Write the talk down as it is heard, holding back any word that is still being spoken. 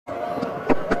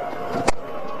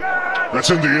That's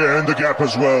in the air, in the gap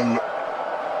as well.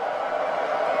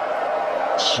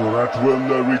 So that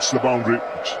will reach the boundary.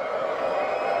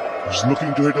 He's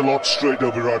looking to hit a lot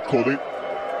straighter, Virat Kohli.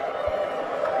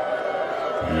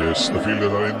 Yes, the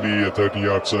fielders are in the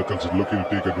 30-yard circles and looking to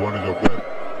take advantage of that.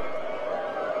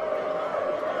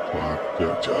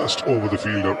 But just over the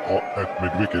fielder at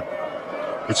mid-wicket.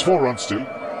 It's 4 runs still.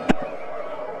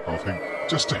 I think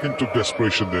just a hint of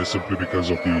desperation there simply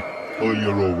because of the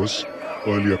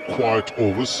earlier quiet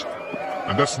overs.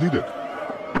 And that's needed.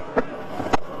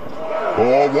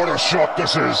 Oh, what a shot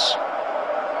this is.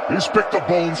 He's picked the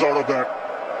bones out of that.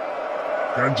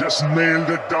 And just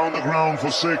nailed it down the ground for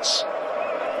 6.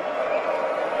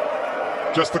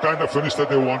 Just the kind of finish that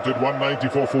they wanted.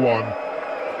 194 for 1.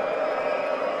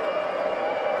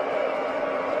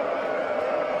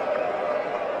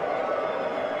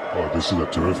 Oh, this is a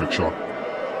terrific shot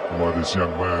by this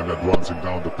young man advancing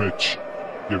down the pitch,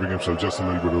 giving himself just a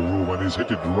little bit of room, and he's hit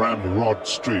it ramrod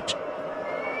straight.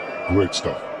 Great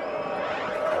stuff.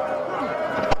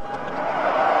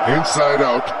 Inside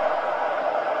out.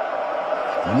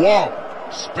 Wow!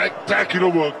 Spectacular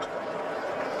work.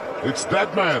 It's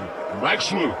that man,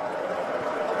 Maxwell.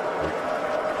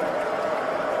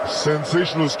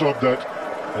 Sensational stop that,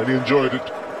 and he enjoyed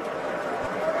it.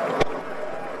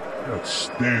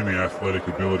 Outstanding athletic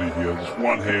ability here. Just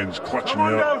one hand's clutching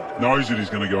out. Knows that he's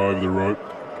going to go over the rope.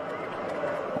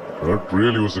 That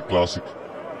really was a classic.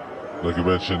 Like you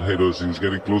mentioned, Hedos, he's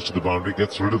getting close to the boundary,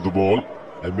 gets rid of the ball,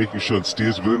 and making sure it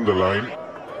stays within the line.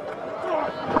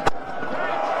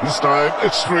 This time,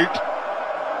 it's straight,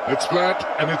 it's flat,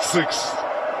 and it's 6.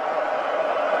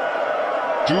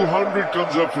 200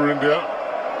 comes up for India,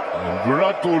 and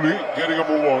Virat Kohli getting a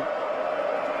move on.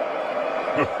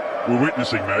 We're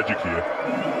witnessing magic here.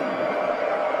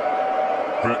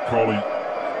 Virat Kohli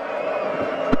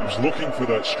was looking for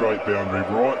that straight boundary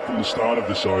right from the start of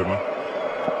this over.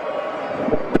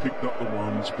 Picked up the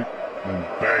ones, and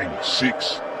bang,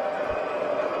 6.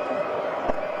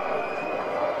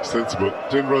 Sensible.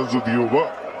 10 runs of the over.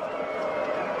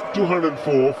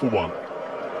 204 for 1.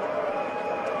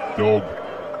 Dog.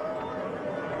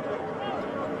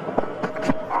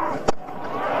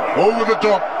 Over the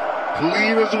top.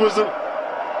 Clean as a whistle.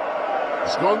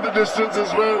 It's gone the distance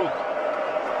as well.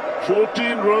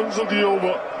 14 runs of the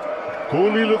over.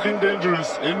 Kohli looking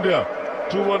dangerous. India,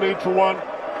 218 for 1.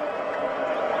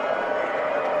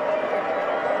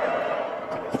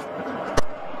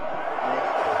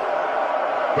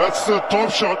 That's the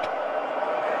top shot.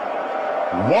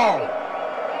 Wow.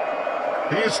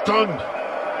 He is stunned.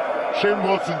 Shane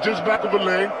Watson just back of the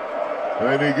leg.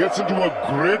 And he gets into a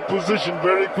great position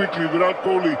very quickly. Virat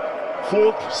Kohli,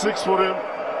 4th, 6 for him.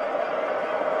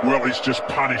 Well, he's just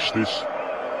punished this.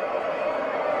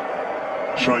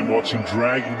 Shane Watson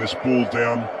dragging this ball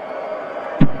down.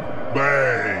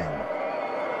 Bang!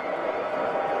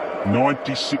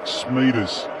 96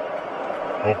 metres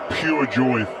of pure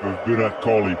joy for Virat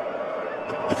Kohli.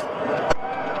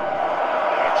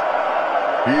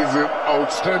 He's an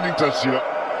outstanding touch here,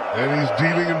 and he's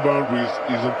dealing in boundaries.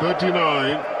 He's on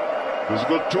 39. He's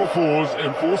got 2 4s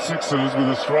and 4 6s with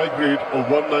a strike rate of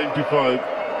 195.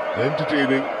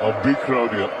 Entertaining a big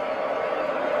crowd here.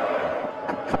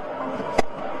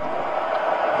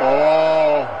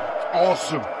 Oh,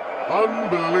 awesome.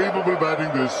 Unbelievable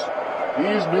batting this.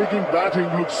 He's making batting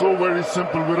look so very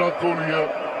simple. Virat Kohli here.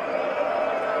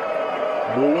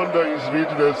 No wonder he's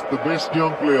rated as the best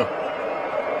young player.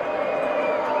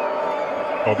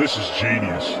 Oh, this is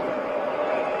genius.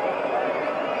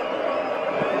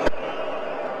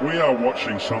 We are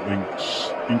watching something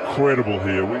incredible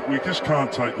here. We just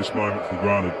can't take this moment for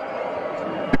granted.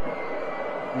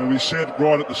 You know, we said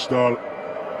right at the start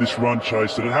of this run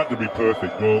chase that it had to be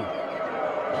perfect. Well,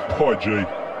 by gee.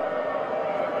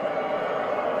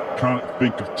 Can't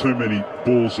think of too many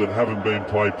balls that haven't been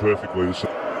played perfectly.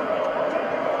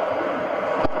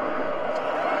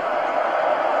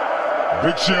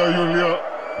 Big share, Julia.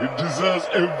 It deserves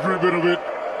every bit of it.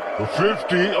 The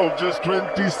 50 of just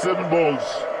 27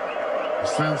 balls.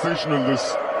 Sensational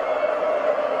this.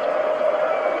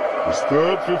 His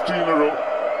 3rd 50 in a row.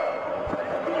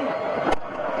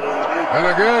 And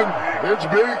again, it's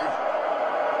big.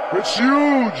 It's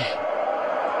huge.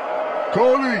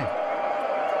 Kohli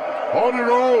on a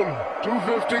roll.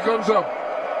 250 comes up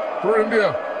for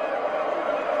India.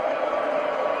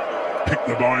 Pick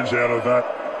the bones out of that.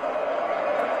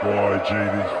 Boy, gee,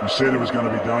 we said it was going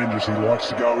to be dangerous. He likes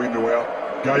to go into out.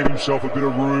 Gave himself a bit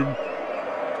of room.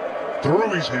 Threw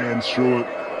his hands through it.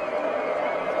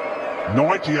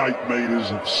 98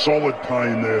 metres of solid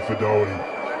pain there for Doherty.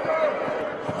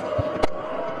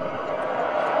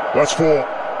 That's 4.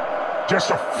 Just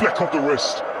a flick of the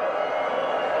wrist.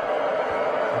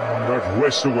 And that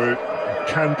wrist away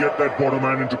can get that bottom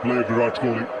hand into play, Virat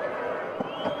Kohli.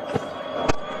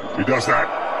 He does that.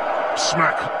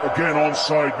 Smack again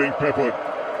onside, being peppered.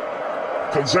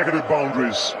 Consecutive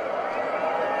boundaries.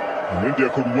 And India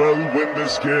could well win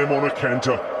this game on a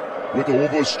canter with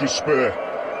overs to spare.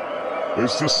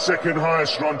 It's the second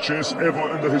highest run chase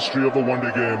ever in the history of a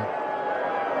one-day game.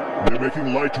 They're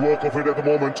making light work of it at the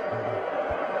moment.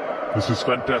 This is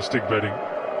fantastic betting.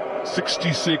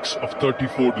 66 of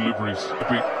 34 deliveries.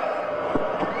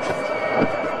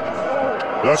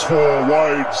 That's 4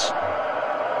 wides.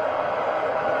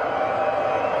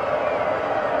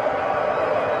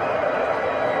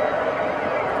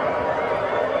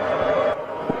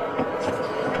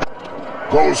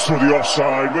 Goes through the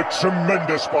offside with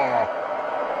tremendous power.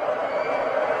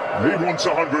 He wants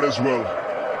 100 as well.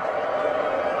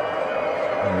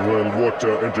 Well, what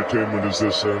entertainment is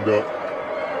this? And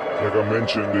like I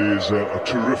mentioned, he's a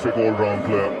terrific all-round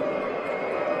player.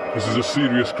 This is a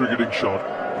serious cricketing shot.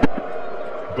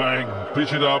 Bang,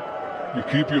 pitch it up. You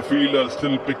keep your fielder,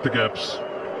 still pick the gaps.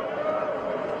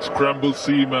 Scramble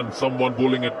seam and someone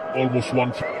bowling at almost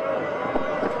 1 foot.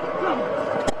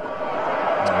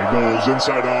 Goes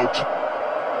inside out.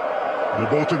 They're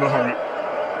both in a hurry.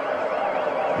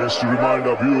 Just to remind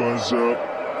our viewers,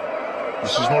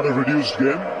 this is not a reduced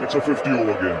game, it's a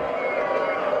 50-over game.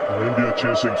 And India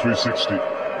chasing 360.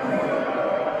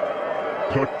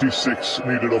 36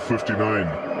 needed of 59.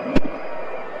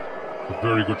 A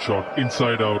very good shot,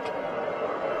 inside out.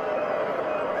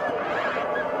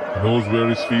 Knows where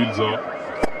his fields are.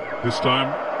 This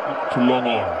time, too long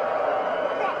on.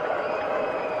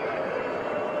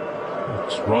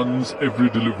 Runs every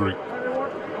delivery,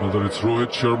 whether it's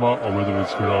Rohit Sharma or whether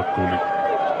it's Virat Kohli.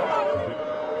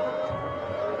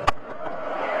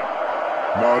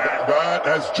 Now that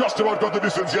has just about got the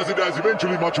distance. Yes, it has.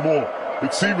 Eventually much more.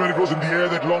 It seemed when it was in the air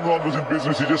that long on was in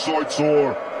business. He just saw it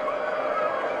soar.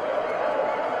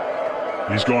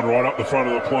 He's gone right up the front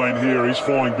of the plane here. He's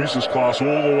flying business class all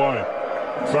the way.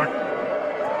 In fact,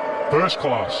 first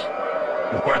class.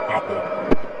 Wow.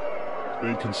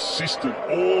 Been consistent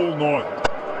all night.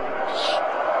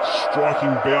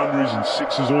 Striking boundaries and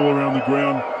sixes all around the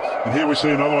ground. And here we see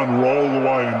another one roll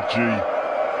away, and gee,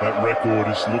 that record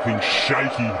is looking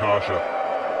shaky, Harsha.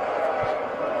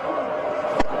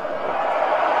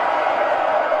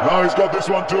 Now he's got this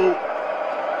one too.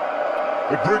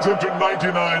 It brings him to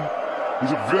 99.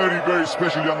 He's a very, very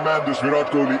special young man, this Virat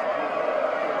Kohli.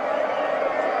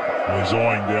 Well, he's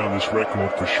eyeing down this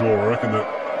record for sure. I reckon that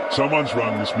someone's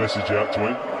rung this message out to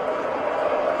him.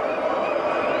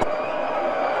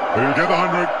 He'll get the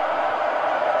 100.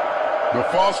 The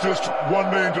fastest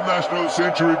one-day international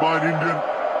century by an Indian.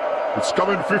 It's come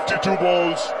in 52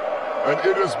 balls, and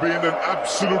it has been an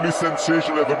absolutely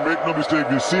sensational effort. Make no mistake,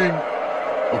 we're seeing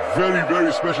a very,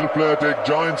 very special player take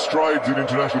giant strides in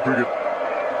international cricket.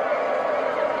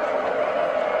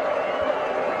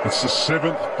 It's the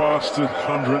 7th fastest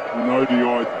 100 in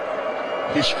ODI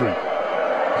history.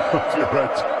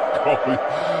 Virat Kohli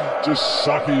just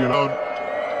sucking it on.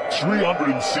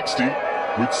 360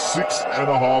 with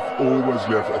 6.5 overs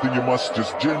left. I think you must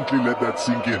just gently let that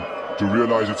sink in to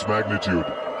realize its magnitude.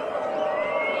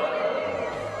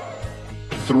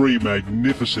 3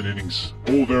 magnificent innings,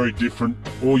 all very different,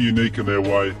 all unique in their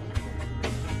way.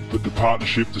 But the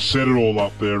partnership to set it all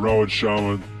up there, Rohit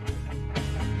Sharma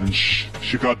and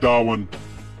Shikhar Dhawan,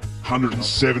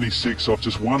 176 off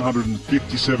just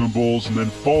 157 balls, and then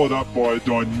followed up by a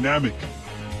dynamic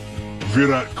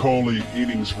Virat Kohli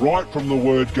innings. Right from the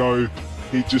word go,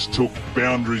 he just took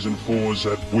boundaries and fours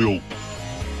at will.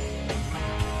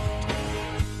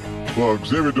 Well,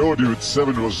 Xavier Doherty with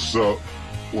 7 was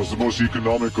the most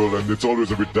economical, and it's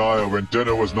always a bit dire when 10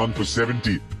 overs none for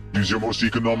 70 is your most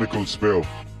economical spell.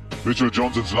 Mitchell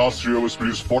Johnson's last 3 overs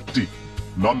produced 40,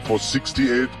 none for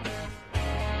 68.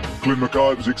 Clint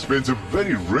McCall was expensive,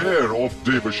 very rare off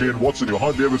day for Shane Watson. You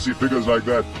hardly ever see figures like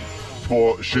that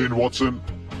for Shane Watson,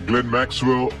 Glenn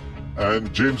Maxwell,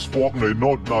 and James Faulkner.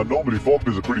 Normally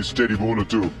Faulkner is a pretty steady bowler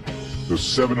too. The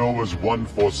 7 overs, 1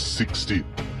 for 60.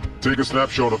 Take a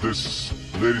snapshot of this,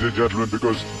 ladies and gentlemen,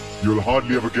 because you'll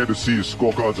hardly ever get to see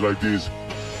scorecards like these.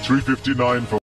 359 for